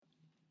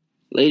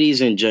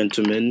Ladies and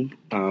gentlemen,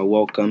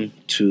 welcome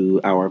to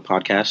our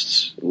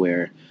podcasts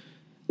where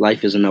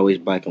life isn't always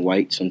black and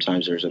white.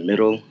 Sometimes there's a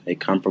middle, a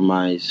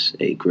compromise,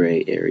 a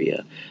gray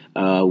area.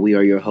 We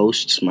are your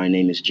hosts. My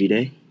name is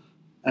Jide.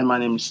 And my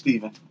name is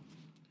Steven.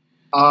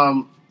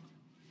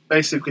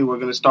 Basically, we're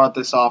going to start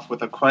this off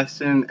with a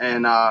question,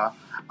 and I'm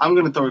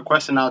going to throw a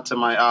question out to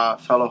my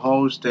fellow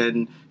host,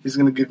 and he's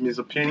going to give me his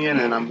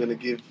opinion, and I'm going to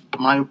give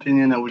my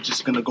opinion, and we're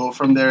just going to go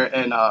from there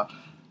and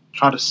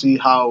try to see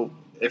how,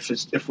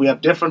 if we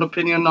have different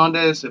opinion on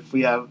this, if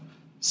we have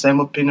same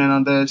opinion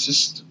on this,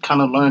 just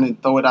kind of learn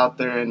and throw it out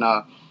there, and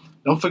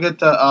don't forget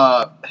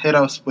to hit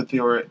us with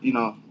your,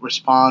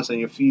 response and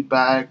your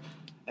feedback,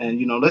 and,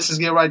 let's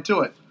just get right to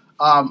it.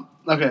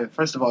 Okay,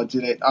 first of all,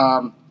 Jide,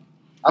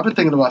 I've been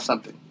thinking about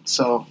something.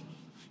 So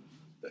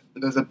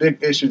there's a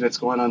big issue that's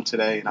going on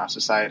today in our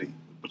society,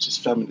 which is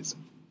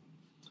feminism.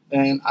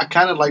 And I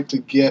kind of like to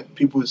get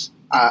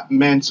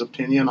men's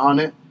opinion on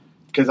it,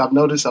 because I've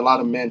noticed a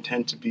lot of men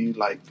tend to be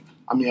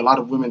a lot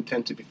of women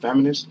tend to be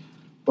feminists,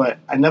 but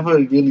I never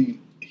really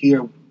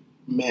hear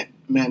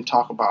men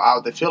talk about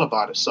how they feel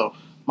about it. So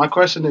my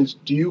question is,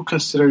 do you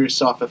consider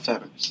yourself a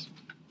feminist?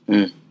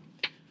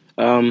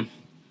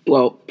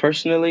 Well,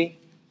 personally,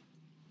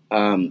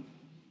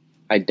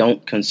 I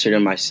don't consider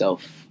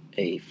myself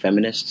a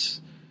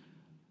feminist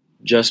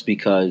just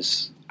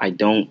because I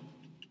don't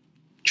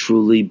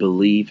truly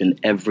believe in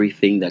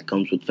everything that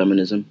comes with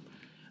feminism.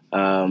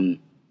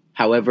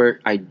 However,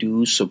 I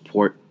do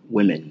support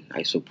women.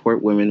 I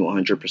support women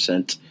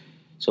 100%.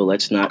 So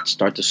let's not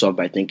start this off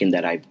by thinking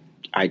that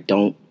I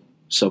don't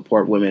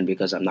support women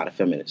because I'm not a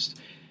feminist.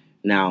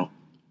 Now,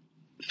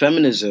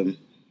 feminism,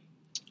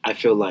 I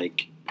feel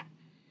like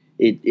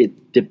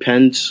it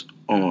depends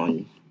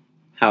on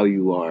how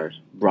you are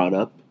brought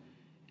up,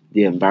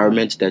 the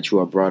environment that you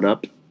are brought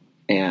up,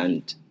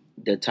 and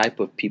the type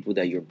of people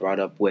that you're brought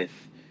up with.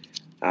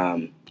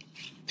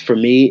 For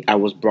me, I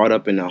was brought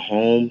up in a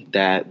home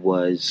that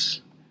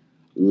was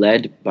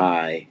led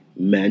by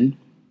men,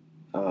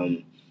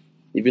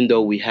 even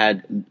though we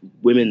had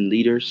women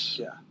leaders,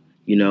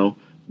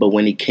 but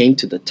when it came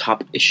to the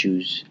top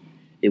issues,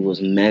 it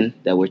was men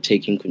that were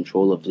taking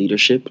control of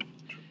leadership.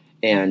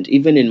 And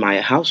even in my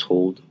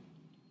household,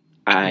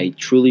 I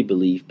truly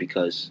believe,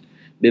 because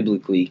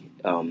biblically,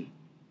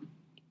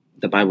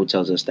 the Bible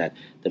tells us that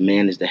the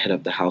man is the head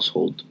of the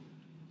household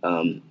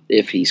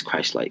if he's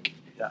Christ-like.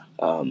 Yeah.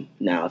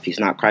 Now, if he's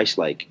not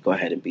Christ-like, go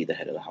ahead and be the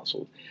head of the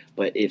household.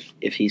 But if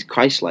he's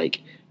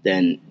Christ-like,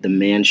 then the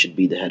man should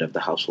be the head of the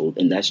household.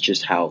 And that's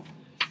just how,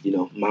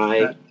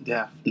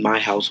 my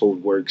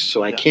household works.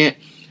 So I can't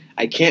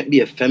be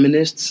a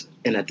feminist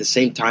and at the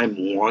same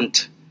time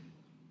want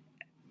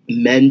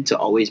men to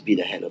always be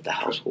the head of the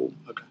household.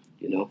 Okay.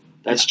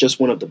 That's just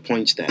one of the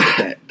points that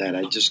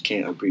I just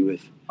can't agree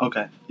with.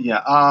 Okay.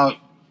 Yeah.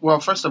 Well,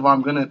 first of all,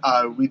 I'm going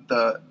to read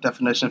the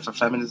definition for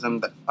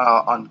feminism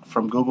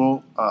from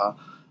Google.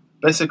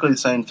 Basically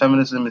saying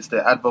feminism is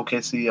the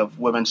advocacy of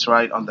women's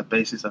rights on the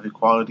basis of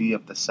equality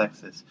of the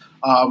sexes.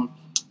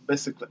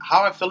 Basically,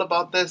 how I feel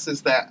about this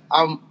is that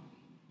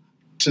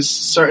to a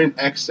certain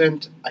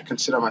extent, I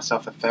consider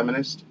myself a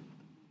feminist.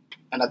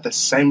 And at the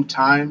same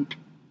time,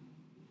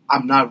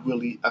 I'm not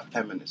really a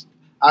feminist.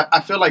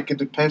 I feel like it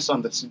depends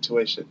on the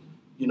situation.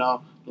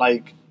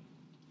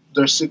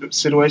 There's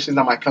situations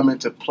that might come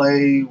into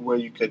play where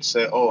you could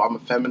say, oh, I'm a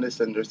feminist,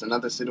 and there's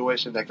another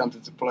situation that comes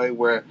into play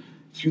where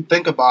if you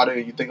think about it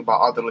and you think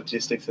about all the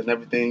logistics and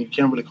everything, you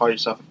can't really call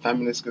yourself a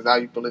feminist because how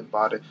you believe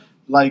about it.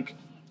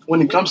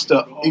 When it comes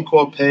to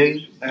equal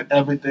pay and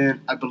everything,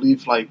 I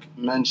believe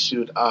men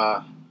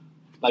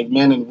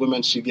and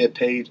women should get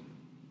paid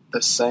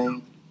the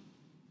same.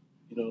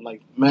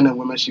 Men and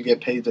women should get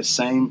paid the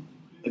same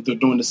if they're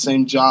doing the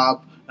same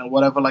job and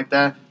whatever like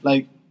that.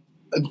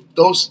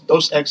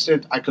 Those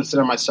extent, I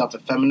consider myself a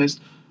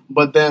feminist.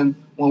 But then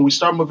when we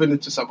start moving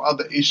into some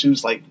other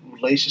issues like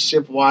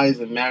relationship-wise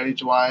and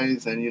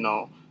marriage-wise and,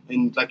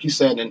 and like you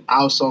said, in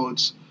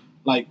households,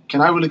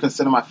 can I really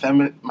consider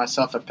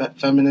myself a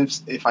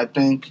feminist if I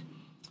think,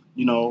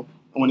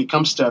 when it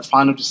comes to a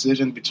final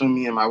decision between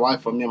me and my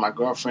wife or me and my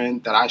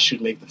girlfriend, that I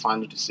should make the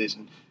final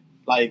decision?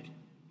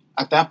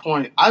 At that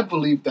point, I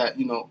believe that,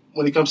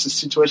 when it comes to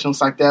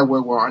situations like that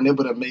where we're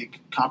unable to make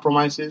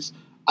compromises,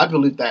 I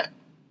believe that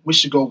we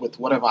should go with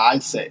whatever I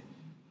say.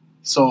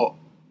 So,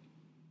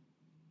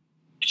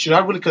 should I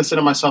really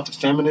consider myself a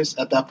feminist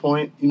at that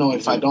point?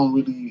 If I don't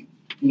really,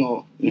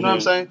 what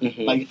I'm saying?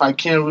 Mm-hmm. If I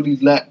can't really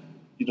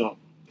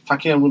if I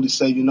can't really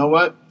say, you know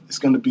what, it's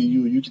going to be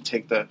you, you can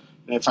take that.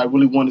 And if I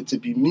really want it to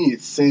be me,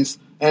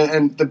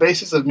 and the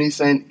basis of me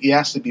saying it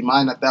has to be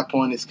mine at that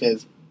point is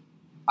because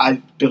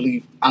I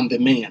believe I'm the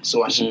man,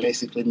 so I should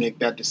basically make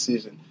that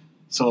decision.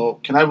 So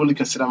can I really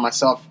consider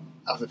myself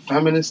as a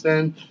feminist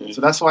then? Mm-hmm.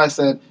 So that's why I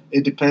said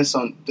it depends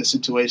on the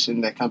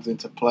situation that comes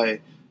into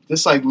play.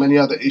 Just like many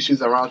other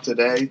issues around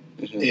today,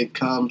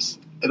 it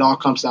all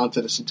comes down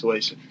to the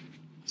situation.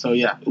 So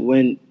yeah.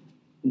 Let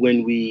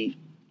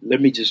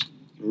me just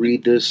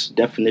read this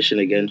definition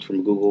again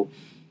from Google.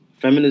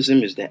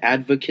 Feminism is the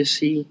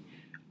advocacy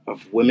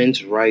of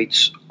women's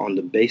rights on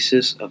the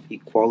basis of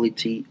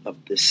equality of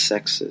the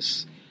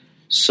sexes.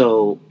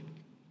 So,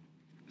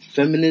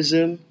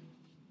 feminism,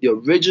 the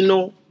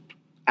original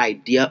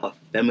idea of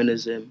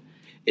feminism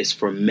is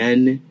for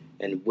men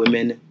and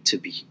women to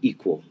be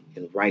equal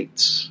in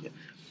rights. Yeah.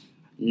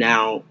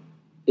 Now,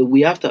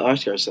 we have to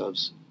ask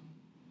ourselves,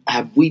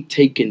 have we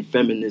taken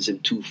feminism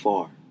too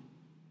far?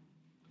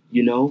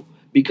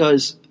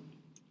 Because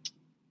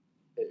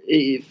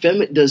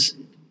does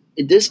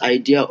this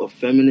idea of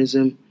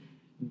feminism,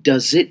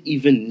 does it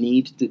even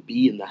need to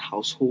be in the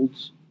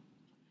households?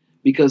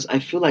 Because I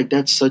feel like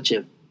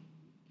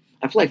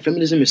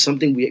feminism is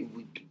something we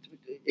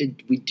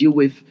deal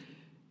with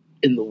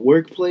in the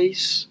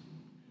workplace.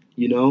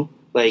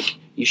 Like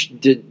you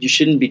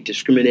shouldn't be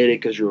discriminated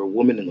because you're a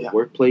woman in the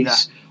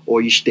workplace,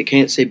 or they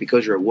can't say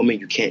because you're a woman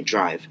you can't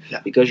drive,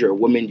 because you're a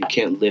woman you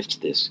can't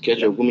lift this, because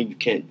you're a woman you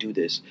can't do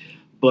this.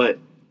 But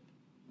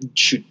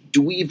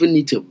do we even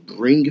need to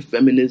bring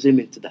feminism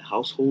into the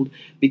household?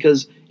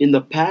 Because in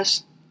the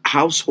past,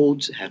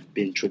 households have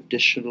been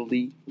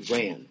traditionally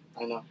ran.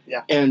 I know,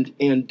 yeah.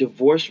 And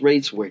divorce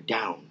rates were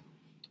down.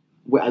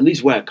 At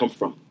least where I come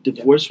from,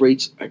 divorce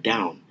rates are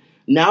down.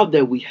 Now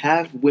that we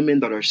have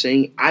women that are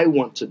saying, I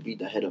want to be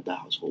the head of the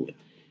household,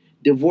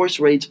 divorce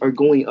rates are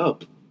going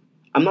up.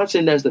 I'm not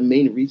saying that's the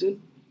main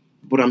reason,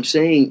 but I'm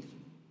saying,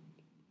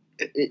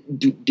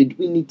 did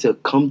we need to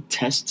come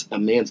test a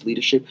man's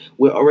leadership?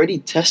 We're already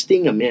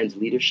testing a man's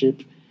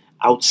leadership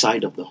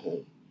outside of the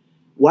home.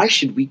 Why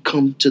should we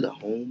come to the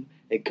home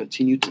and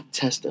continue to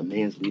test a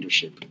man's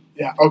leadership?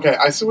 Yeah, okay,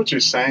 I see what you're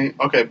saying.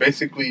 Okay,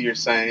 basically you're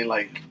saying,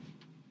 like,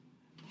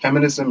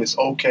 feminism is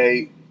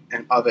okay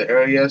in other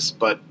areas,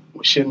 but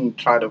we shouldn't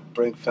try to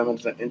bring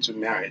feminism into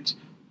marriage.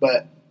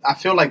 But I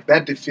feel like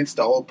that defeats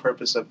the whole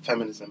purpose of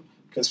feminism,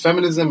 because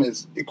feminism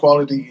is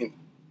equality in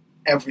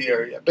every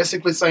area.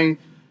 Basically saying,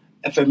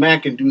 if a man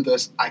can do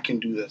this, I can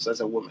do this as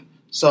a woman.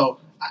 So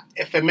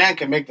if a man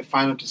can make the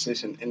final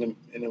decision in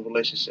a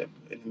relationship,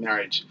 in a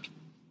marriage,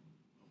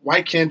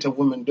 why can't a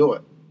woman do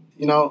it?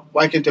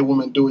 Why can't a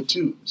woman do it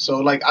too? So,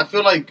 like, I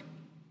feel like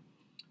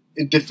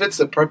it defeats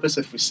the purpose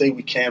if we say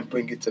we can't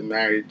bring it to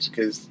marriage,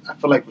 because I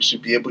feel like we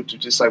should be able to,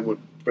 just like we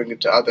bring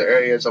it to other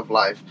areas of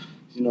life.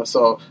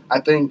 So I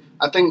think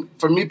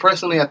for me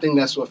personally, I think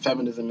that's what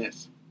feminism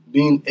is: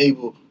 being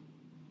able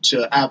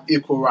to have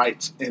equal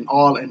rights in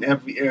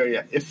every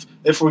area.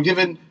 If we're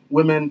giving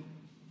women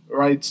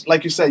rights,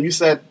 like you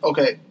said,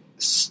 okay,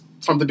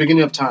 from the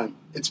beginning of time,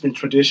 it's been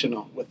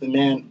traditional with the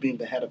man being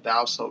the head of the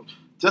household.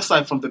 Just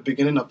like from the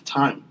beginning of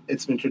time,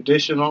 it's been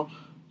traditional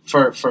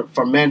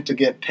for men to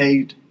get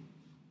paid,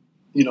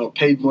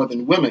 paid more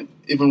than women,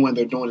 even when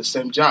they're doing the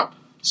same job.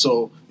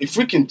 So if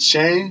we can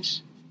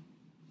change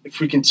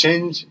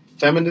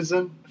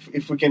feminism,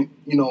 if we can,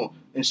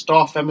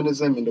 install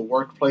feminism in the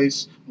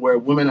workplace where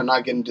women are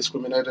not getting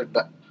discriminated,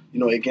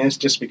 against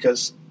just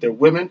because they're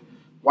women,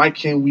 why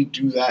can't we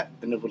do that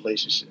in a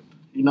relationship?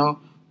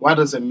 Why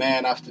does a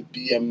man have to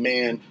be a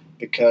man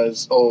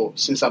because,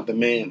 since I'm the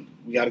man,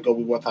 we got to go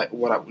with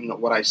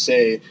what I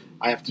say.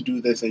 I have to do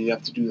this and you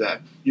have to do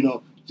that.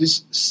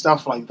 Just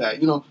stuff like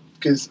that.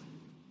 Because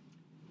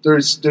there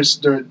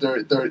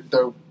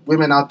are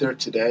women out there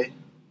today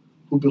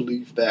who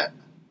believe that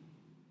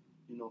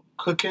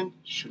cooking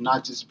should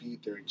not just be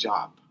their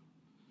job.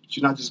 It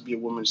should not just be a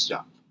woman's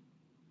job.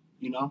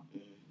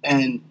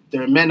 And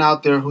there are men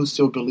out there who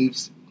still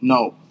believes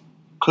no,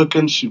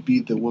 cooking should be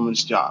the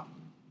woman's job.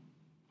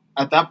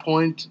 At that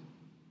point,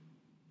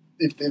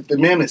 if the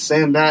man is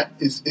saying that,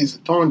 is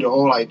throwing the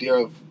whole idea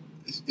of,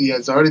 he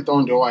has already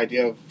thrown the whole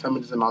idea of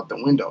feminism out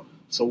the window.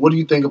 So what do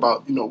you think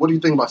about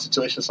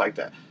situations like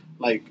that?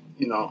 Like,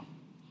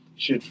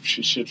 should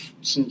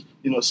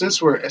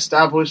since we're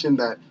establishing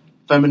that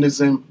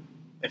feminism,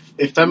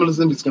 if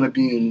feminism is going to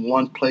be in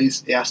one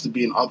place, it has to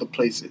be in other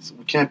places.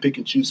 We can't pick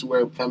and choose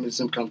where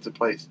feminism comes to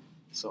place.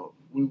 So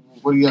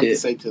what do you have to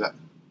say to that?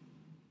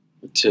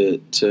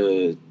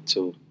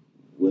 To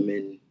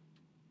women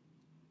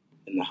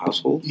in the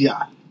household?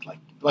 Yeah,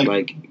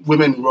 like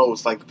women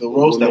roles, like the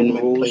roles that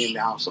women play in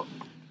the household.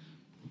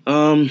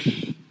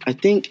 I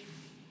think,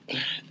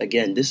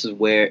 again, this is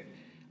where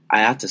I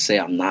have to say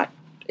I'm not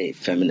a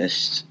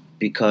feminist,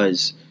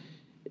 because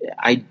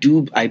I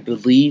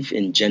believe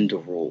in gender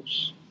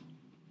roles.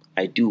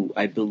 I do.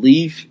 I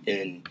believe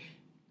in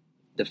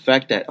the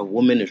fact that a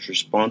woman is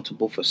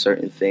responsible for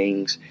certain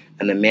things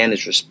and a man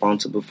is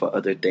responsible for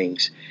other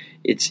things.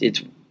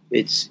 It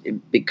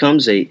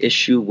becomes a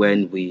issue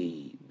when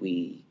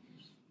we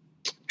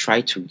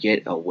try to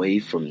get away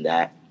from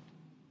that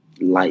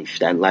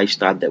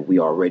lifestyle that we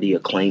already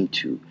acclaim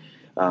to.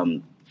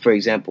 For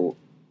example,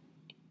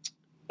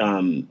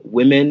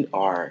 women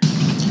are...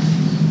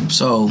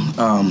 So,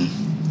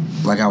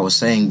 like I was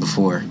saying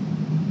before,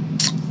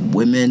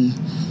 women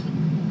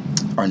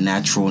are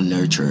natural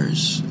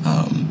nurturers.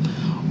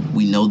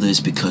 We know this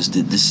because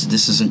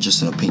this isn't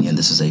just an opinion.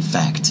 This is a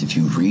fact. If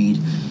you read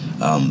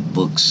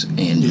books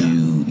and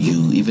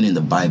you even in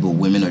the Bible,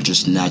 women are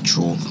just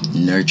natural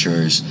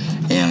nurturers,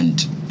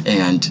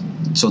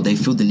 and So they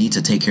feel the need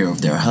to take care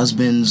of their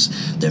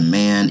husbands, their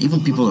man,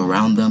 even people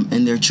around them,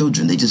 and their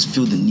children. They just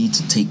feel the need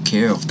to take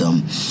care of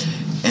them.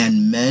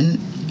 And men,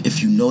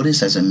 if you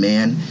notice as a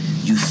man,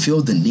 you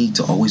feel the need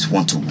to always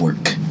want to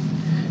work.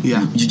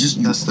 Yeah,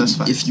 that's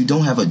fine. If you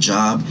don't have a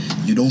job,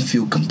 you don't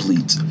feel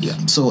complete. Yeah.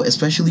 So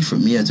especially for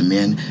me as a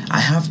man, I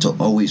have to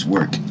always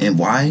work. And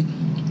why?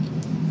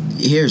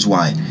 Here's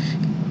why.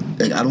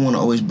 Like, I don't want to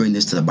always bring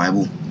this to the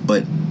Bible,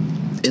 but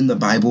in the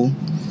Bible,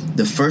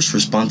 the first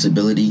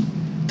responsibility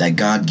that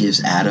God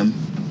gives Adam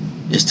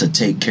is to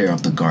take care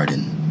of the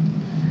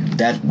garden.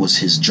 That was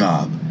his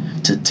job,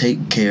 to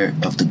take care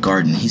of the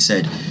garden. He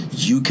said,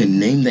 you can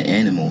name the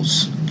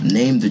animals,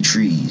 name the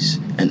trees,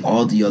 and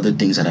all the other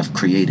things that I've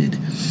created.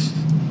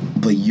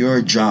 But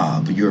your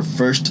job, your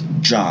first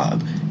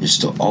job, is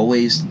to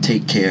always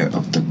take care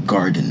of the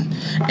garden.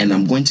 And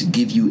I'm going to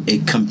give you a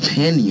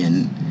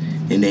companion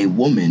in a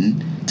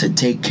woman to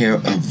take care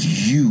of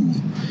you.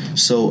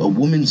 So a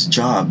woman's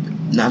job,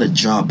 not a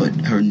job, but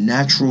her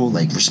natural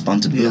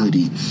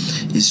responsibility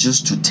is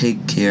just to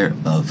take care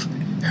of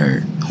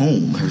her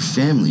home, her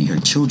family, her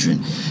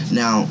children.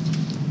 Now,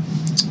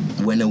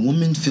 when a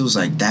woman feels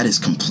like that is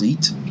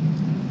complete,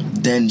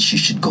 then she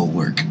should go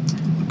work.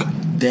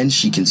 Then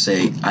she can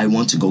say, I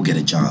want to go get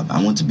a job.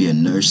 I want to be a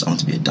nurse. I want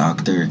to be a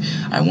doctor.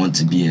 I want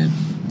to be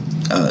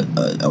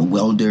a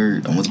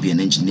welder. I want to be an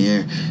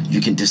engineer.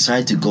 You can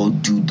decide to go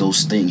do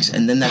those things.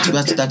 And then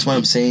that's why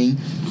I'm saying,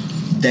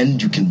 then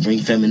you can bring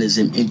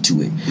feminism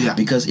into it. Yeah.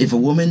 Because if a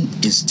woman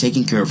is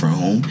taking care of her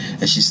home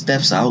and she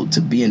steps out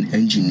to be an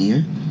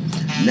engineer,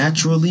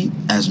 naturally,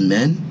 as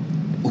men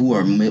who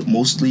are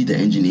mostly the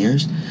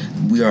engineers,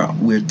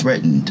 we're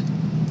threatened.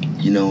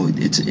 You know,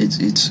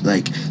 it's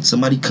like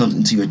somebody comes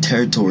into your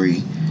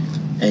territory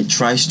and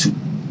tries to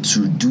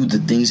do the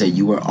things that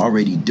you are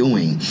already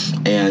doing.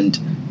 And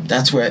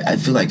that's where I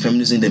feel like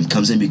feminism then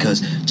comes in,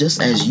 because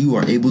just as you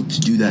are able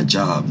to do that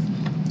job,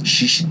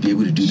 she should be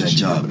able to do that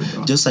job.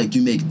 Just like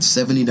you make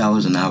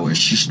 $70 an hour,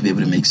 she should be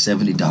able to make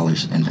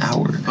 $70 an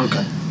hour.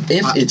 Okay.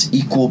 If it's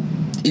equal,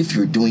 if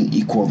you're doing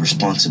equal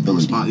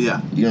responsibility.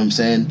 Yeah. You know what I'm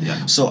saying?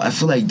 Yeah. So I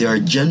feel like there are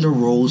gender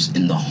roles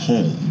in the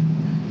home.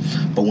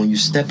 But when you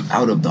step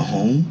out of the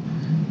home,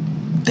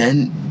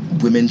 then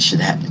women should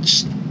have,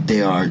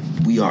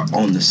 we are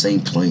on the same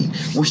plane.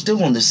 We're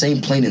still on the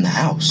same plane in the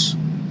house.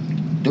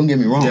 Don't get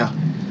me wrong. Yeah.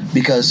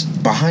 Because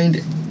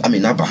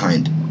not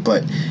behind,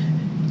 but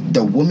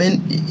the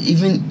woman,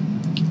 even,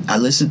 I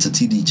listened to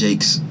T.D.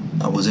 Jakes.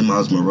 I was in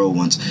Miles Monroe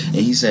once, and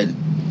he said,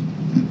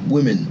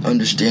 women,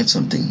 understand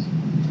something.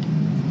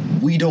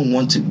 We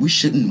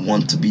shouldn't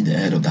want to be the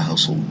head of the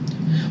household.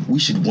 We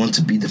should want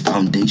to be the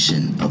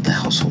foundation of the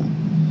household.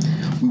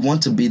 We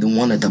want to be the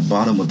one at the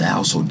bottom of the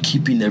household,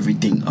 keeping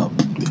everything up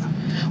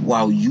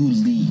while you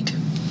lead.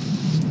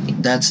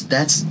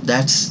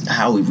 That's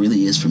how it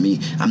really is for me.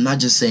 I'm not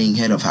just saying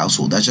head of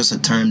household. That's just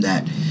a term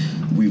that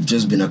we've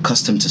just been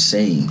accustomed to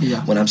saying.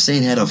 Yeah. When I'm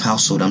saying head of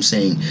household, I'm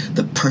saying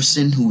the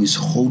person who is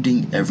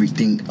holding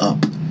everything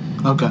up.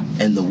 Okay.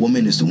 And the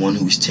woman is the one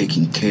who's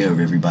taking care of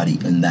everybody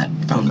in that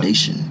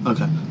foundation.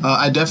 Okay.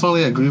 I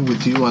definitely agree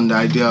with you on the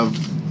idea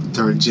of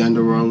their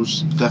gender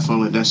roles.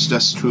 Definitely,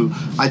 that's true.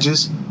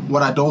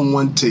 What I don't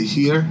want to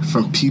hear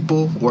from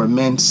people or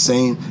men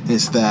saying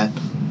is that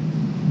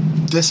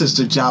this is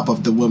the job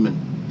of the woman.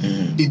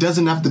 Mm-hmm. It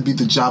doesn't have to be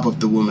the job of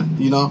the woman.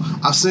 You know,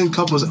 I've seen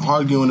couples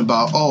arguing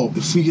about,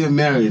 if we get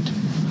married,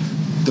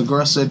 the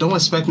girl said, don't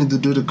expect me to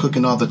do the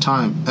cooking all the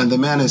time. And the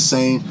man is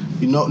saying,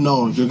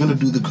 no, you're going to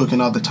do the cooking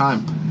all the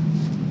time.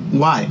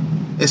 Why?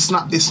 It's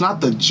not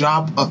the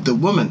job of the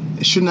woman.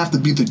 It shouldn't have to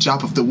be the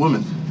job of the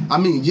woman. I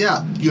mean,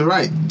 yeah, you're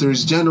right.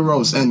 There's gender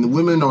roles, and the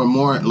women are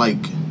more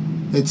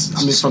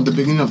from the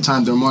beginning of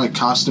time, they're more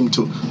accustomed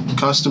to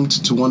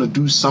want to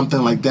do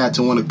something like that,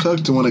 to want to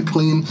cook, to want to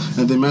clean,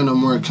 and the men are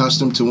more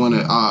accustomed to want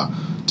to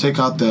take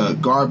out the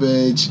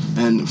garbage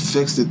and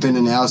fix the thing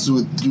in the house,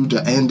 do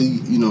the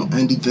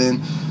Andy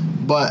thing.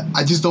 But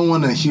I just don't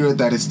want to hear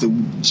that it's the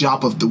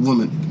job of the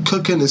woman.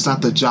 Cooking is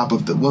not the job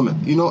of the woman.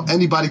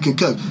 Anybody can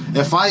cook.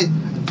 If I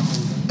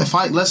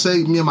let's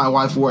say me and my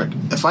wife work.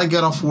 If I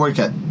get off work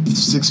at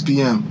 6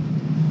 p.m.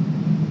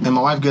 and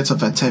my wife gets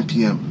up at 10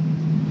 p.m.,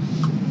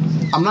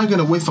 I'm not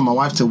gonna wait for my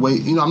wife to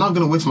wait. I'm not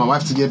gonna wait for my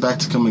wife to get back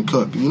to come and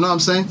cook. You know what I'm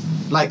saying?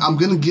 Like, I'm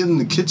gonna get in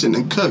the kitchen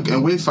and cook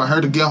and wait for her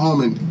to get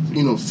home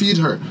and feed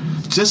her.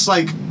 Just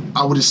like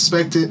I would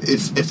expect it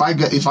if I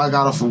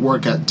got off of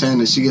work at 10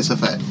 and she gets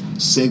up at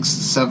 6,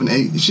 7,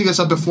 8. If she gets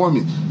up before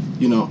me,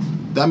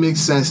 that makes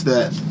sense.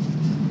 That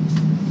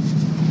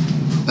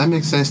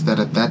makes sense that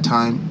at that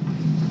time,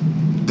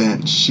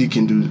 then she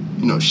can do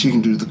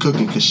the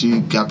cooking because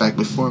she got back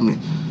before me.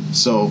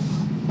 So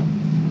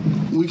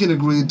we can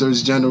agree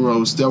there's gender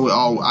roles. There will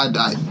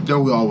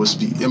always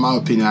be. In my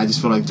opinion, I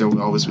just feel like there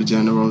will always be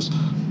gender roles.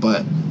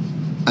 But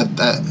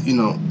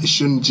it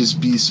shouldn't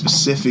just be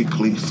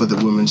specifically for the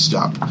woman's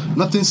job.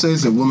 Nothing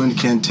says that women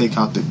can't take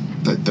out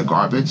the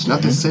garbage.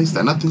 Nothing says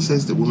that. Nothing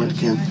says that women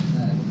can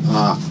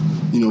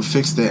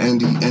fix the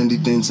endy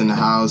things in the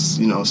house.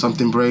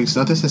 Something breaks.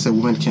 Nothing says that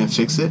women can't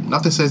fix it.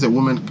 Nothing says that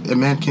a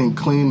man can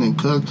clean and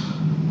cook.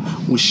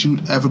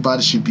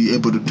 Everybody should be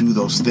able to do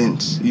those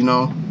things.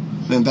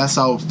 And that's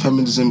how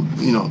feminism.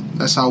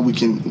 That's how we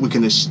can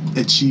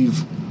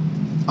achieve.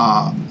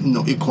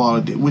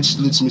 Equality. Which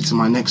leads me to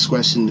my next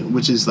question,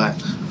 which is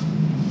that,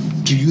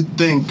 do you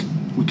think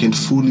we can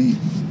fully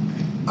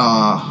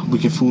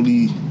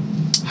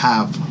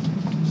have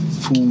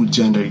full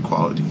gender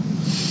equality?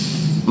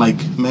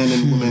 Like men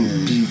and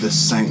women be the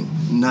same.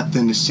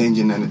 Nothing is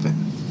changing anything.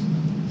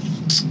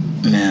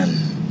 Man,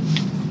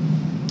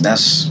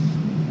 that's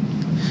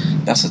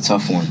a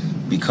tough one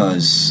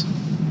because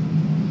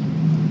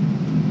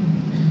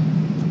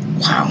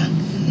wow.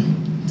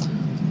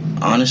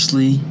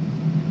 Honestly,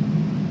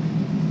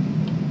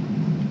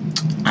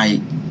 I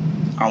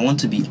want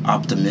to be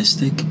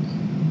optimistic,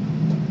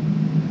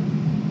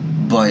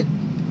 but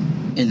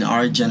in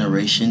our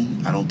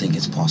generation, I don't think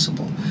it's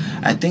possible.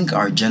 I think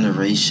our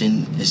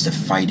generation is the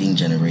fighting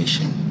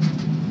generation.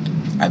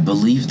 I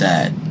believe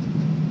that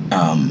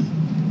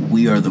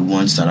we are the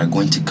ones that are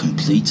going to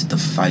complete the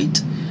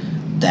fight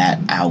that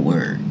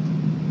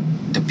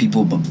the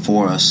people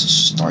before us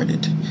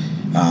started.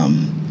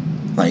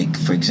 Like,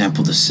 for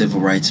example, the civil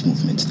rights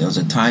movement. There was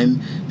a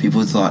time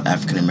people thought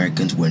African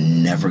Americans were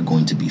never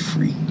going to be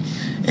free.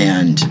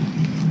 And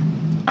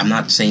I'm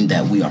not saying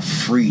that we are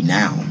free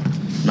now.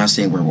 I'm not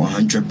saying we're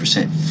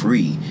 100%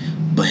 free.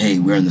 But hey,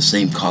 we're in the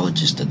same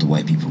colleges that the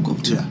white people go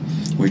to. Yeah.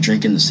 We're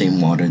drinking the same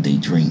water they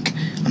drink.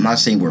 I'm not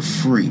saying we're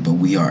free, but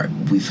we are.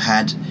 We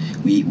have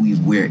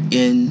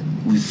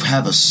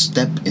a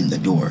step in the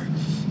door.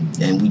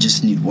 And we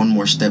just need one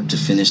more step to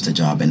finish the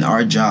job. And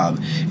our job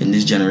in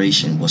this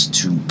generation was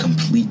to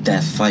complete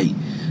that fight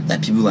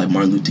that people like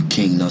Martin Luther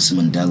King, Nelson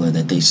Mandela,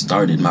 that they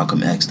started,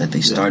 Malcolm X, that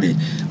they started.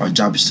 Our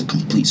job is to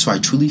complete. So I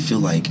truly feel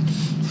like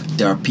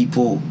there are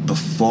people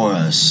before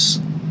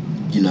us,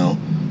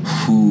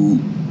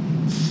 who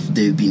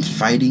they've been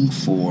fighting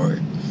for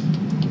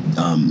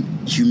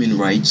human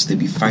rights. They've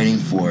been fighting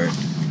for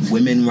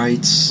women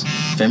rights,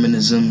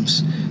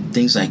 feminisms,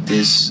 things like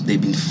this.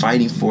 They've been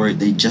fighting for it.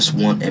 They just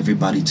want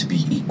everybody to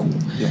be equal.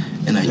 Yeah.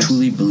 And I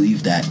truly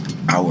believe that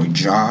our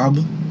job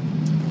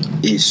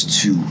is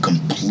to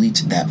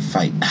complete that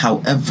fight.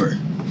 However,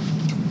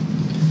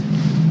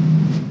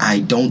 I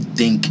don't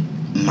think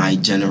my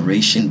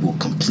generation will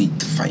complete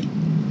the fight.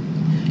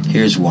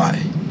 Here's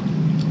why.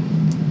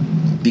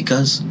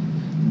 Because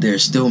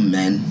there's still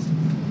men,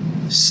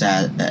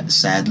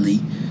 sadly,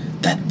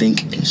 that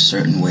think in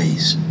certain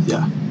ways.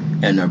 Yeah.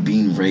 And are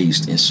being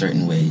raised in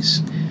certain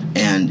ways.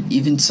 And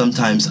even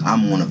sometimes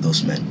I'm one of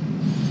those men.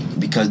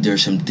 Because there are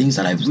some things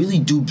that I really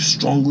do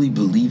strongly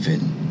believe in.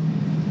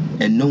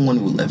 And no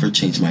one will ever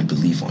change my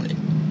belief on it.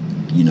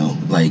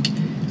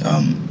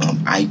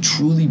 I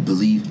truly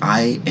believe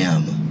I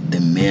am the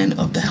man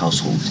of the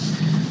household.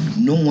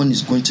 No one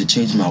is going to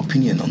change my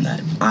opinion on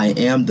that. I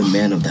am the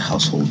man of the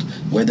household,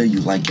 whether you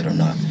like it or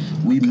not.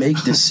 We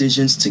make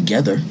decisions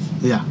together.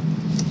 Yeah.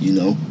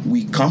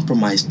 We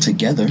compromise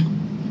together.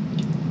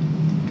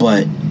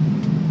 But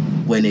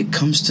when it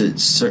comes to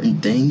certain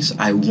things,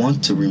 I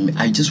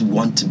just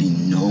want to be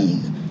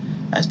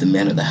known as the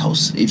man of the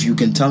house. If you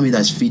can tell me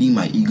that's feeding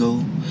my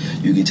ego,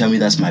 you can tell me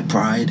that's my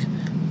pride,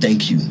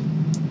 thank you.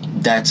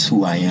 That's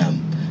who I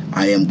am.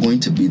 I am going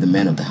to be the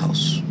man of the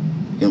house. You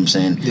know what I'm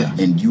saying? Yeah.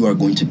 And you are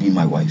going to be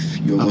my wife.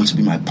 You're going to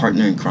be my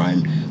partner in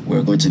crime.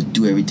 We're going to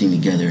do everything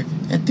together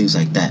and things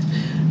like that.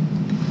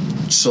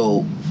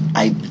 So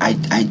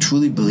I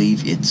truly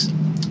believe it's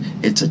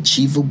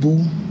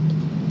achievable.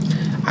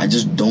 I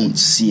just don't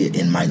see it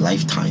in my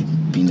lifetime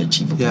being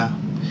achievable. Yeah.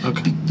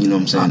 Okay. You know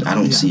what I'm saying? I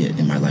don't see it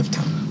in my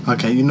lifetime.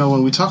 Okay.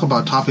 When we talk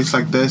about topics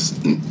like this,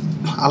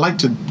 I like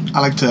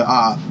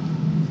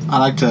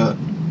to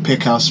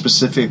pick out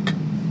specific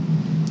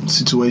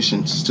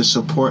situations to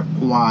support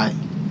why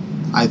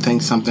I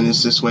think something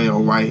is this way or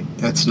why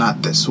it's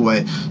not this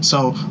way.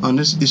 So on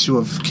this issue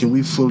of can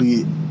we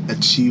fully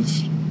achieve,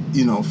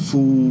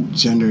 full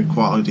gender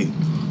equality,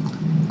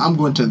 I'm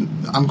going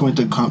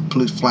to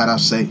complete flat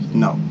out say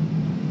no.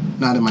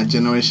 Not in my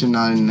generation,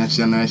 not in the next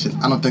generation.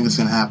 I don't think it's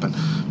going to happen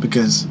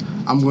because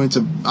I'm going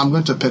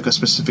to pick a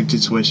specific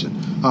situation.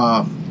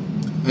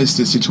 It's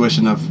the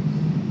situation of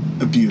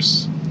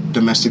abuse,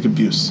 domestic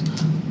abuse.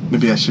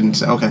 Maybe I shouldn't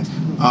say. Okay,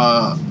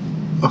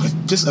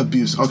 just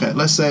abuse. Okay,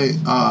 let's say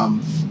a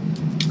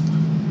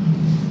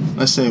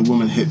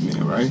woman hit me,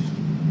 right?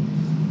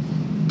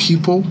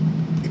 People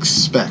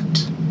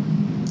expect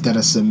that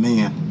as a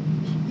man,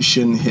 you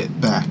shouldn't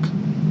hit back.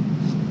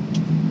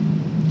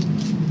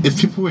 If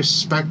people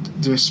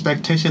respect the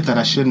expectation that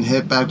I shouldn't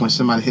hit back when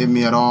somebody hit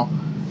me at all,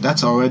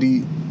 that's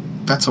already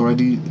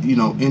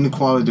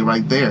inequality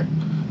right there.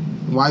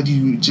 Why do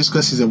you, just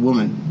because she's a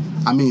woman?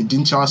 I mean,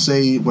 didn't y'all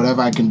say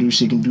whatever I can do,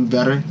 she can do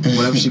better?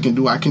 Whatever she can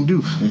do, I can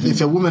do. Mm-hmm.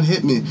 If a woman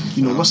hit me,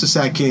 what's to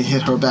say I can't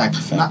hit her back?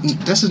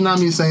 This is not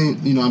me saying,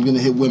 I'm going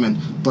to hit women,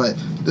 but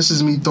this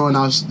is me throwing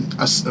out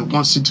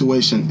one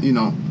situation,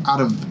 out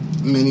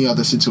of many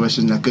other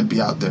situations that could be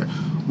out there.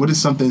 What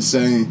is something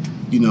saying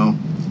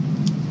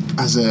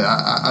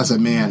as a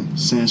man,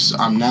 since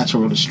I'm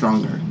naturally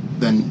stronger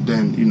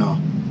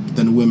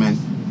than women,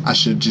 I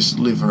should just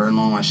leave her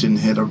alone. I shouldn't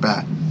hit her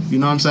back. You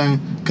know what I'm saying?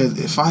 Because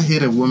if I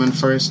hit a woman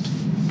first,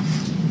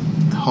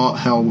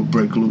 hell would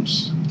break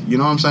loose. You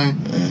know what I'm saying?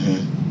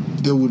 Mm-hmm.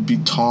 There would be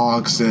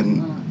talks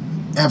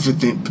and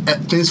everything.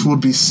 Things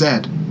would be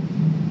said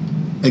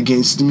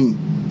against me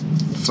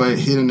for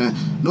hitting her.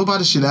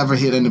 Nobody should ever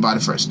hit anybody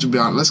first, to be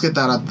honest. Let's get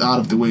that out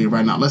of the way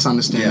right now. Let's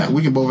understand that.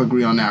 We can both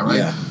agree on that, right?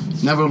 Yeah.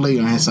 Never lay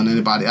your hands on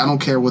anybody. I don't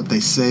care what they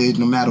say,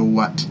 no matter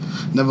what.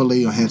 Never lay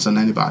your hands on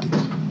anybody.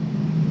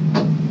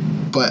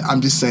 But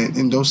I'm just saying,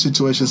 in those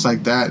situations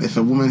like that, if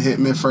a woman hit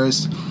me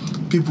first,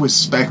 people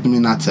expect me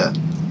not to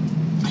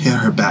hit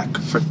her back.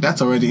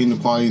 That's already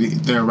inequality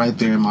there, right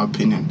there, in my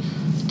opinion.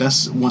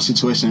 That's one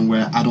situation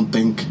where I don't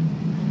think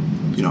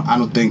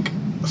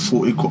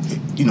full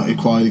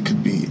equality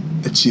could be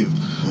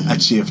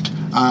achieved.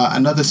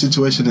 Another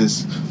situation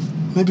is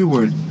maybe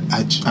where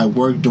I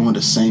work doing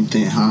the same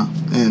thing,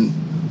 and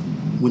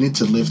we need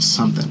to lift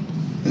something.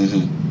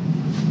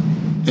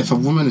 Mm-hmm. If a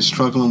woman is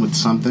struggling with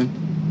something,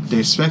 they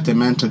expect a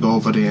man to go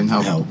over there and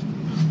help.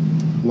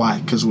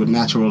 Why? Because we're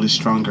naturally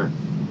stronger.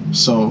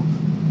 So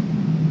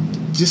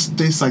just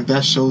things like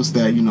that shows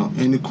that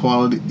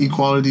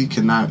equality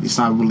it's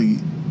not really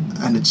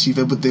an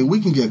achievable thing.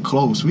 We can get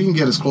close. We can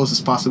get as close as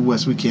possible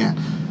as we can,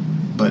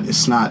 but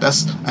it's not.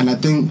 And I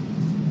think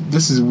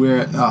this is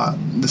where the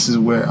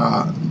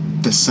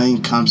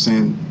saying comes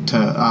in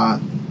to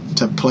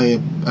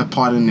play a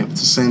part in it. The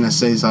saying that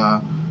says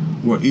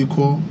we're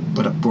equal,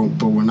 but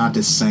we're not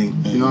the same.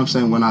 Mm-hmm. You know what I'm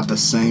saying? We're not the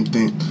same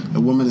thing.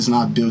 A woman is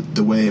not built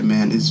the way a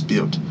man is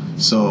built.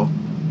 So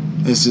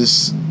it's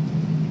just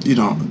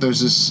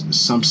there's just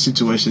some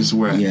situations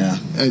where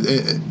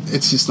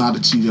it's just not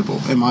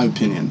achievable, in my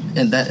opinion.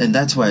 And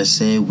that's why I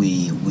say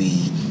we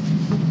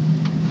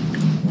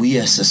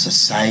as a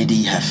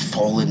society have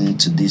fallen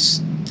into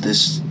this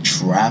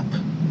trap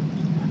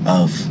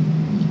of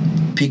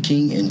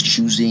picking and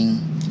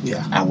choosing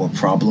our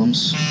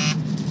problems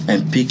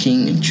and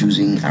picking and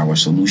choosing our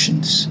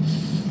solutions.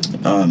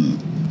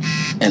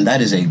 And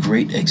that is a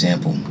great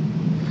example.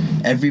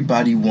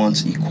 Everybody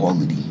wants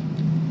equality.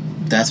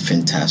 That's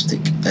fantastic.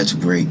 That's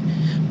great.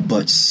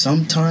 But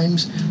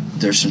sometimes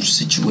there's some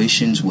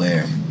situations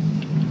where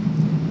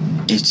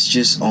it's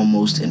just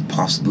almost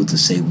impossible to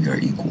say we are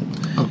equal.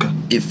 Okay.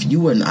 If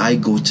you and I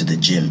go to the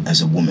gym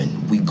as a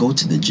woman, we go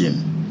to the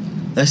gym.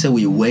 Let's say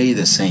we weigh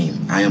the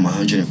same. I am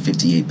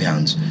 158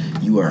 pounds.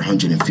 You are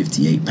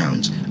 158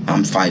 pounds.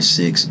 I'm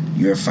 5'6".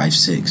 You're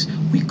 5'6".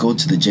 We go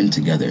to the gym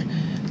together.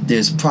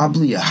 There's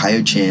probably a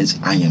higher chance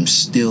I am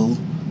still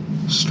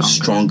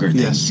stronger than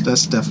you. Yes,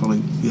 that's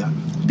definitely,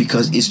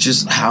 Because it's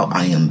just how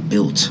I am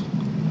built.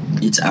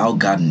 It's how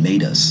God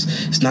made us.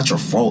 It's not your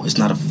fault. It's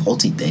not a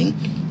faulty thing.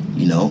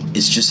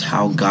 It's just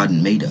how God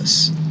made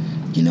us.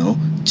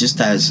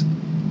 Just as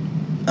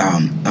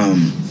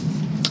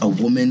a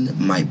woman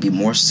might be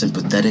more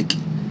sympathetic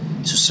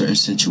to certain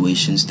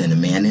situations than a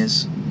man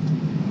is.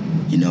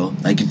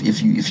 Like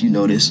if you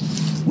notice,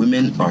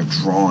 women are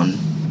drawn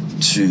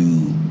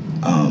to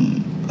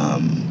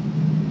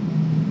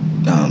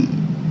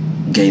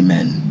gay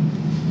men.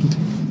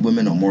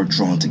 Women are more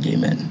drawn to gay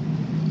men.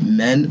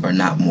 Men are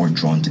not more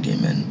drawn to gay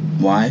men.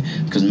 Why?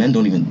 Because men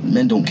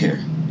don't care.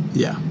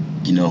 Yeah.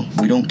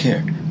 We don't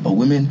care. But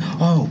women,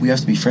 we have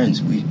to be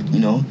friends.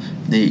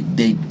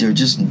 They're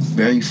just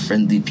very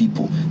friendly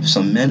people.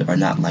 Some men are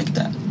not like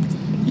that.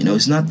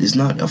 It's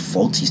not a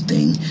faulty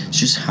thing. It's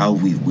just how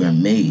we're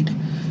made.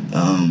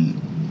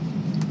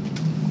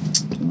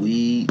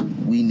 We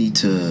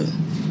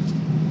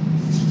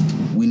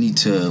need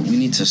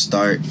to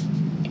start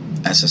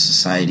as a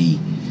society.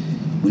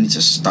 We need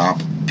to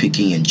stop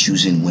picking and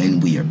choosing when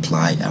we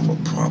apply our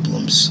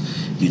problems.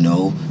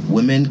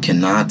 Women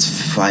cannot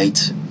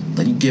fight.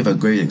 Let me give a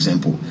great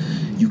example.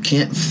 You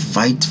can't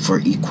fight for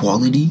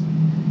equality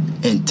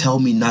and tell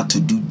me not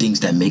to do things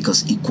that make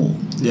us equal.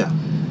 Yeah.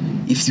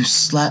 If you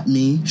slap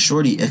me,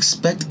 shorty,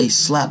 expect a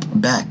slap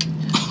back.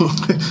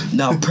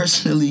 Now,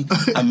 personally,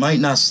 I might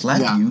not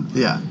slap you.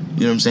 Yeah.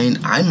 You know what I'm saying?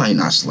 I might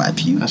not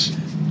slap you.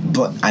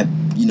 But I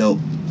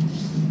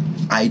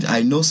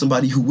know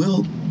somebody who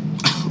will.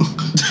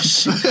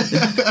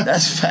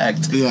 That's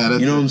fact. Yeah.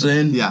 You know what I'm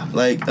saying? Yeah.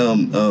 Like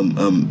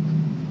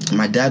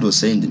my dad was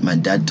saying that. My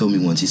dad told me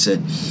once. He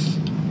said,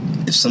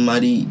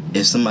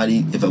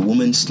 if a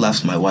woman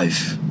slaps my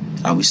wife,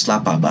 I will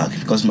slap her back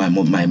because my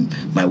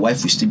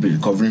wife will still be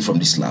recovering from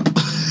the slap.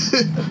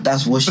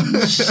 That's what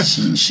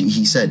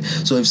he said.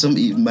 So if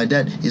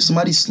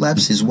somebody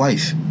slaps his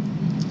wife,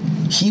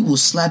 he will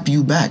slap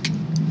you back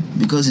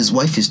because his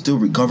wife is still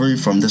recovering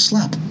from the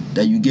slap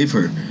that you gave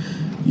her.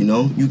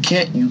 You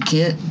can't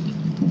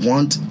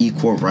want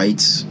equal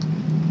rights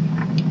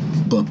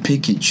but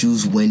pick and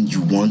choose when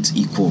you want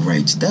equal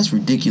rights. That's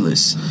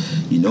ridiculous.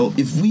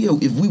 If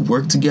we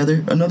work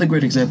together, another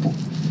great example.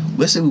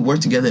 Let's say we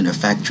work together in a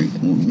factory.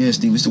 Me and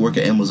Steve used to work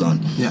at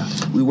Amazon. Yeah.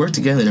 We work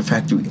together in a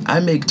factory. I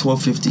make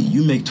 $12.50.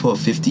 You make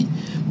 $12.50.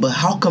 But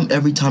how come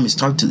every time it's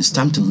time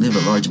to deliver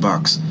a large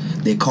box,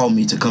 they call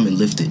me to come and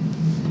lift it,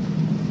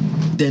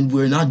 then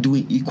we're not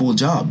doing equal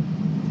job.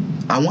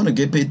 I want to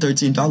get paid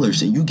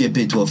 $13 and you get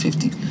paid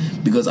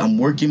 $12.50 because I'm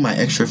working my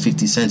extra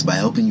 50 cents by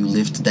helping you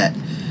lift that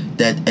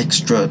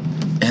extra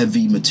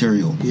heavy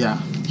material.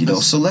 Yeah. You know,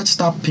 so let's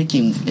stop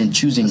picking and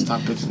choosing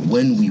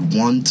when we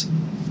want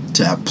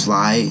to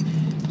apply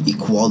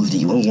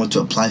equality, when we want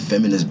to apply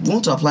feminism. You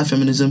want to apply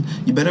feminism,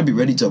 you better be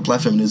ready to apply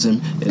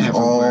feminism in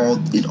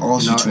all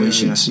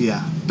situations.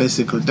 Yeah,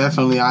 basically,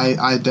 definitely,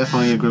 I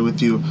definitely agree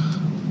with you,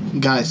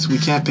 guys. We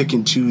can't pick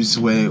and choose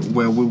where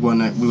we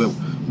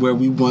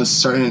want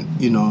certain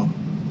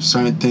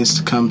things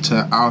to come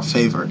to our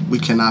favor. We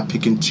cannot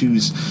pick and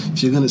choose.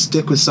 If you're gonna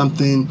stick with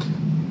something,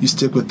 you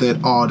stick with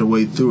it all the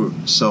way through.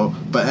 So,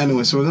 but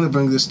anyway, so we're gonna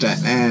bring this to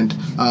an end.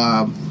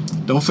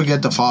 Don't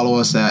forget to follow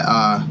us at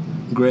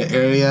gray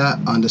area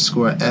 _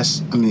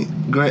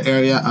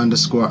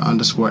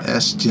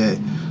 SJ.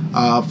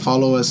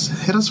 Follow us,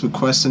 hit us with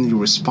questions, your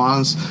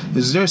response.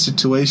 Is there a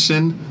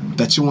situation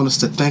that you want us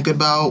to think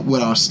about,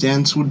 what our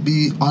stance would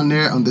be on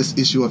this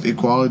issue of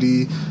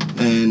equality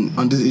and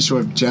on this issue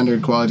of gender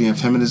equality and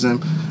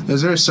feminism?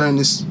 Is there a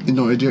certain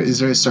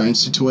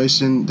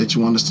situation that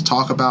you want us to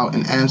talk about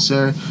and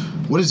answer?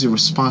 What is your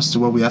response to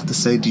what we have to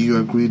say? Do you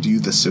agree? Do you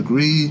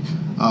disagree?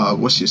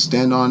 What's your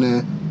stand on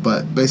it?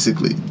 But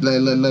basically,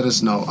 let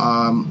us know.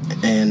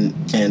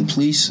 And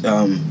please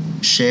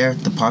share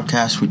the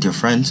podcast with your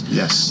friends.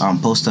 Yes.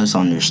 Post us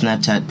on your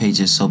Snapchat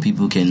pages so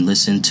people can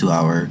listen to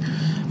our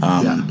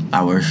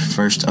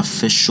first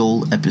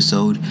official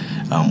episode.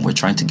 We're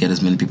trying to get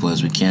as many people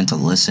as we can to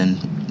listen.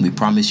 We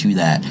promise you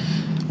that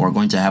we're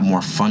going to have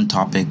more fun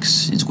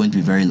topics. It's going to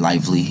be very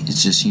lively.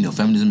 It's just,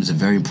 feminism is a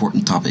very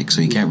important topic, so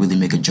you can't really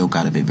make a joke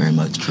out of it very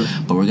much. True.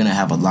 But we're going to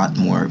have a lot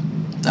more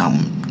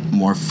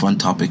fun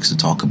topics to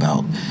talk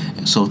about.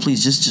 So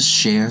please just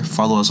share,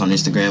 follow us on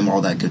Instagram,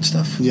 all that good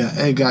stuff. Yeah.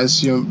 Hey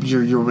guys, your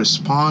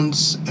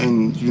response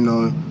and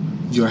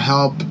your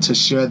help to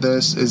share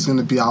this is going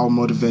to be our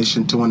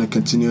motivation to want to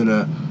continue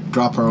to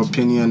drop our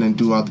opinion and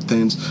do other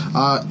things.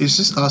 It's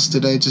just us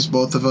today, just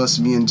both of us,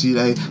 me and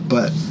G-Day,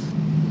 but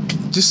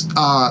just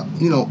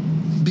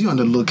be on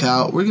the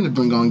lookout. We're going to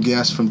bring on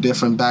guests from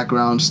different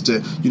backgrounds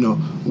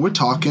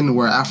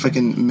we're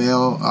African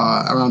male,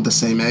 around the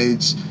same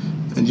age,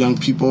 and young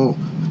people.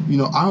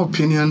 Our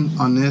opinion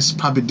on this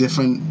probably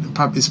different.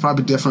 It's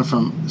probably different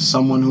from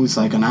someone who's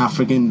like an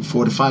African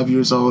 45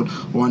 years old,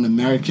 or an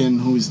American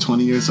who is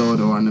 20 years old,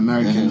 or an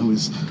American who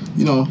is,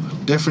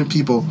 different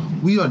people.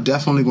 We are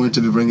definitely going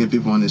to be bringing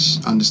people on this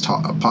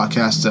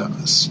podcast to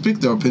speak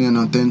their opinion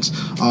on things.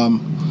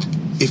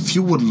 If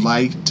you would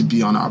like to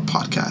be on our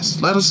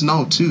podcast, let us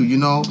know too.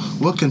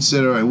 We'll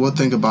consider it. We'll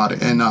think about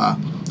it, and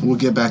we'll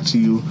get back to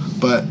you.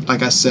 But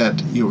like I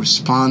said, your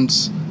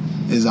response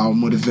is our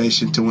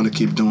motivation to want to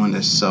keep doing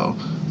this. So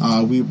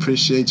we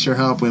appreciate your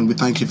help, and we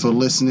thank you for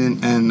listening.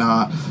 And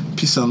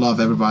peace and love,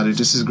 everybody.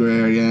 This is Gray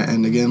Area,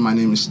 and again, my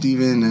name is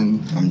Steven,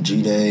 and I'm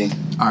G-Day.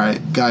 All right,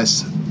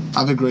 guys,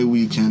 have a great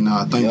week, and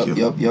thank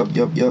you.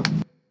 Yep.